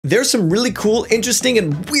There's some really cool, interesting,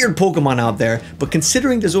 and weird Pokemon out there, but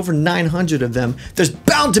considering there's over 900 of them, there's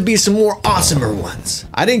bound to be some more awesomer ones.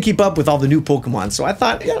 I didn't keep up with all the new Pokemon, so I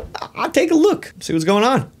thought, yeah, I'll take a look, see what's going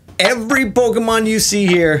on. Every Pokemon you see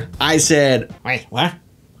here, I said, wait, what?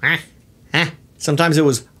 Sometimes it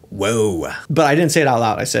was, whoa. But I didn't say it out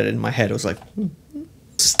loud, I said it in my head, it was like,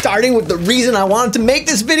 Starting with the reason I wanted to make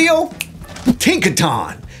this video,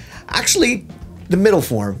 Tinkaton. Actually, the middle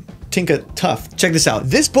form. Tinkatuff. Check this out.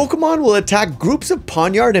 This Pokemon will attack groups of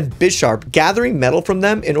Ponyard and Bisharp, gathering metal from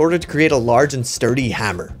them in order to create a large and sturdy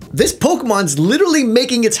hammer. This Pokemon's literally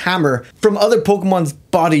making its hammer from other Pokemon's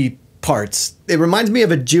body parts. It reminds me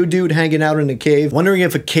of a Geodude hanging out in a cave, wondering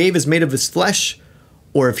if a cave is made of his flesh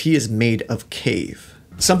or if he is made of cave.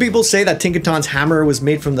 Some people say that Tinkaton's hammer was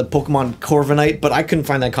made from the Pokemon Corvinite, but I couldn't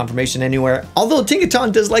find that confirmation anywhere. Although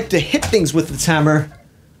Tinkaton does like to hit things with its hammer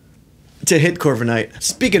to hit Corviknight.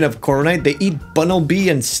 Speaking of Corviknight, they eat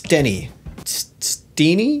Bunnelby and Stenny.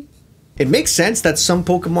 Steeny? It makes sense that some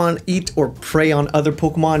Pokemon eat or prey on other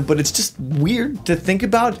Pokemon, but it's just weird to think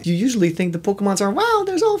about. You usually think the Pokemons are, wow,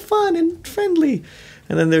 they're all fun and friendly.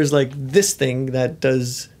 And then there's like this thing that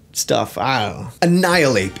does stuff. I don't know.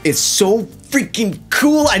 Annihilape is so freaking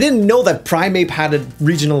cool. I didn't know that primape had a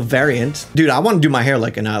regional variant. Dude, I want to do my hair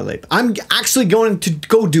like Annihilape. I'm actually going to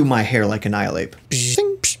go do my hair like Annihilape.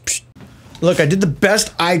 Look, I did the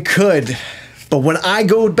best I could, but when I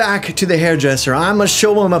go back to the hairdresser, I'm gonna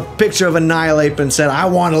show him a picture of Annihilape and said, I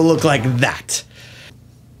want to look like that.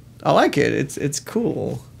 I like it. It's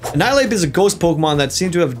cool. Annihilape is a ghost Pokemon that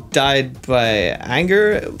seemed to have died by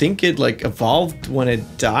anger. I think it like evolved when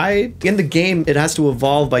it died. In the game, it has to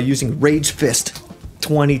evolve by using Rage Fist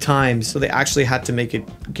 20 times. So they actually had to make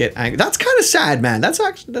it get angry. That's kind of sad, man. That's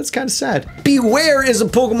kind of sad. Beware is a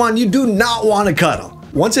Pokemon you do not want to cuddle.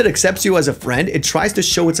 Once it accepts you as a friend, it tries to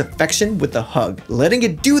show its affection with a hug. Letting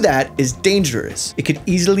it do that is dangerous. It could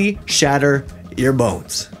easily shatter your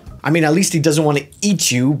bones. I mean, at least he doesn't want to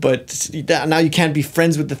eat you, but now you can't be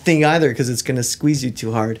friends with the thing either because it's going to squeeze you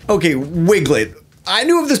too hard. Okay, Wiglett. I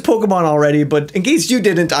knew of this Pokemon already, but in case you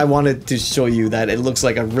didn't, I wanted to show you that it looks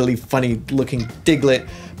like a really funny looking Diglett.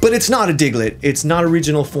 But it's not a Diglett. It's not a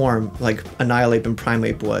regional form like Annihilape and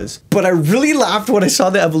Primape was. But I really laughed when I saw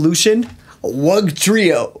the evolution. Wug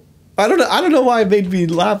Trio. I don't know why it made me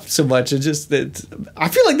laugh so much. It's just that I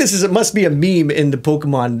feel like it must be a meme in the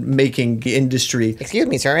Pokemon making industry. Excuse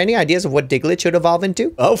me, sir. Any ideas of what Diglett should evolve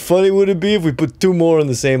into? How funny would it be if we put 2 more in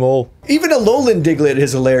the same hole? Even a lowland Diglett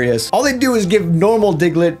is hilarious. All they do is give normal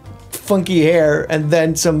Diglett funky hair and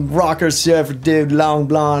then some rocker surfer dude long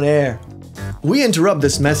blonde hair. We interrupt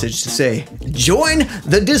this message to say, join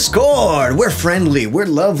the Discord. We're friendly, we're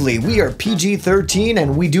lovely, we are PG-13,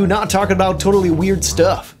 and we do not talk about totally weird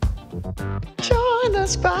stuff. Join the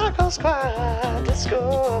Sparkle Squad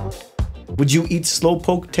Discord. Would you eat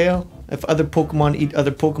Slowpoke tail if other Pokemon eat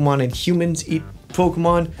other Pokemon and humans eat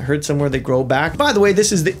Pokemon? I heard somewhere they grow back. By the way,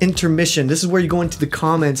 this is the intermission. This is where you go into the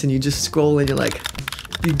comments and you just scroll and you're like,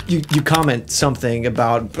 you comment something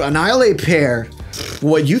about Annihilape hair.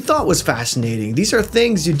 What you thought was fascinating. These are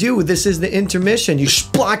things you do. This is the intermission. You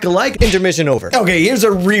splack alike. Intermission over. Okay, here's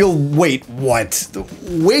a real wait. What?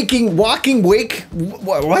 Walking wake.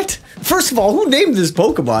 What? First of all, who named this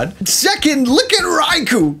Pokemon? Second, look at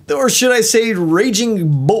Raikou. Or should I say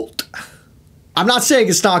Raging Bolt? I'm not saying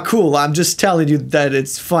it's not cool. I'm just telling you that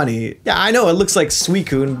it's funny. Yeah, I know it looks like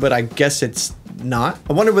Suicune, but I guess it's not.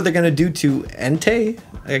 I wonder what they're gonna do to Entei.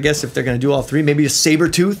 I guess if they're gonna do all 3, maybe a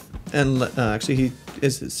Sabertooth. And actually, he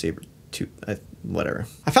is a Sabertooth. Whatever.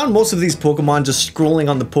 I found most of these Pokemon just scrolling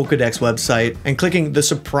on the Pokedex website and clicking the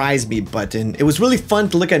surprise me button. It was really fun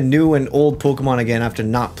to look at new and old Pokemon again after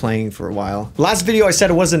not playing for a while. Last video I said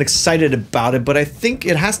I wasn't excited about it, but I think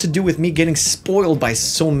it has to do with me getting spoiled by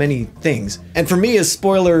so many things. And for me, a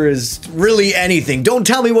spoiler is really anything. Don't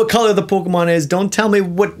tell me what color the Pokemon is. Don't tell me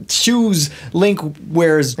what shoes Link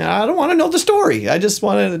wears. I don't want to know the story. I just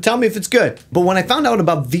want to tell me if it's good. But when I found out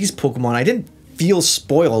about these Pokemon, I didn't feel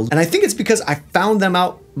spoiled, and I think it's because I found them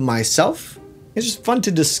out myself. It's just fun to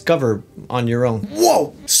discover on your own.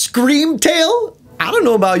 Whoa! Screamtail? I don't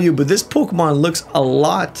know about you, but this Pokemon looks a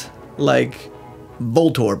lot like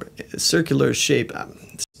Voltorb. Circular shape.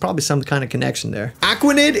 There's probably some kind of connection there.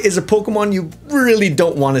 Aquanid is a Pokemon you really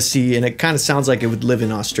don't want to see, and it kind of sounds like it would live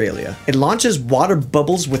in Australia. It launches water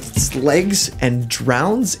bubbles with its legs and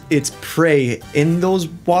drowns its prey in those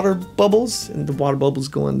water bubbles, and the water bubbles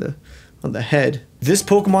go on the head. This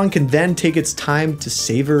Pokemon can then take its time to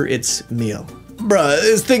savor its meal. Bruh,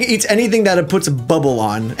 this thing eats anything that it puts a bubble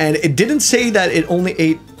on, and it didn't say that it only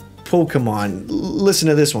ate Pokemon. Listen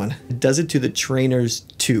to this one. It does it to the trainers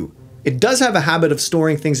too. It does have a habit of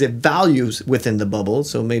storing things it values within the bubble,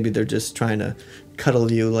 so maybe they're just trying to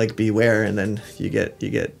cuddle you like beware, and then you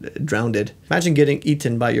get drowned. Imagine getting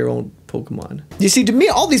eaten by your own Pokemon. You see, to me,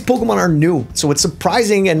 all these Pokemon are new, so it's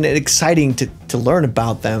surprising and exciting to learn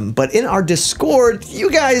about them. But in our Discord, you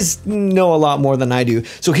guys know a lot more than I do.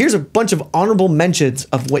 So here's a bunch of honorable mentions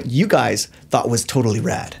of what you guys thought was totally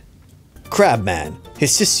rad. Crabman,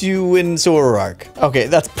 Hisuian and Zoroark. Okay,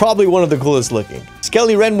 that's probably one of the coolest looking.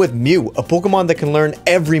 Skellyren with Mew, a Pokemon that can learn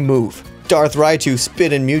every move. Darth Raichu,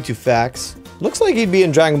 Spit and Mewtwo facts. Looks like he'd be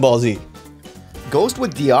in Dragon Ball Z. Ghost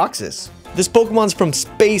with Deoxys. This Pokemon's from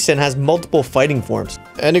space and has multiple fighting forms.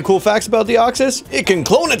 Any cool facts about Deoxys? It can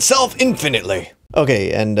clone itself infinitely.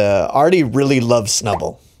 Okay, and Artie really loves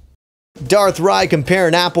Snubble. Darth Rai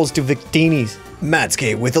comparing apples to Victinis.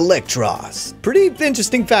 Matsuke with Electros. Pretty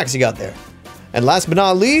interesting facts you got there. And last but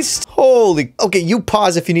not least, holy... Okay, you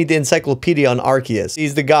pause if you need the encyclopedia on Arceus.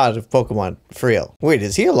 He's the god of Pokemon, for real. Wait,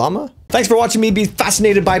 is he a llama? Thanks for watching me be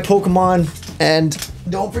fascinated by Pokemon. And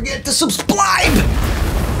don't forget to subscribe!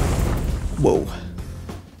 Whoa.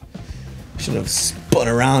 Shouldn't have spun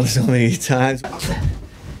around so many times.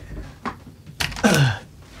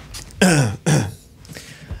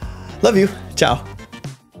 Love you. Ciao.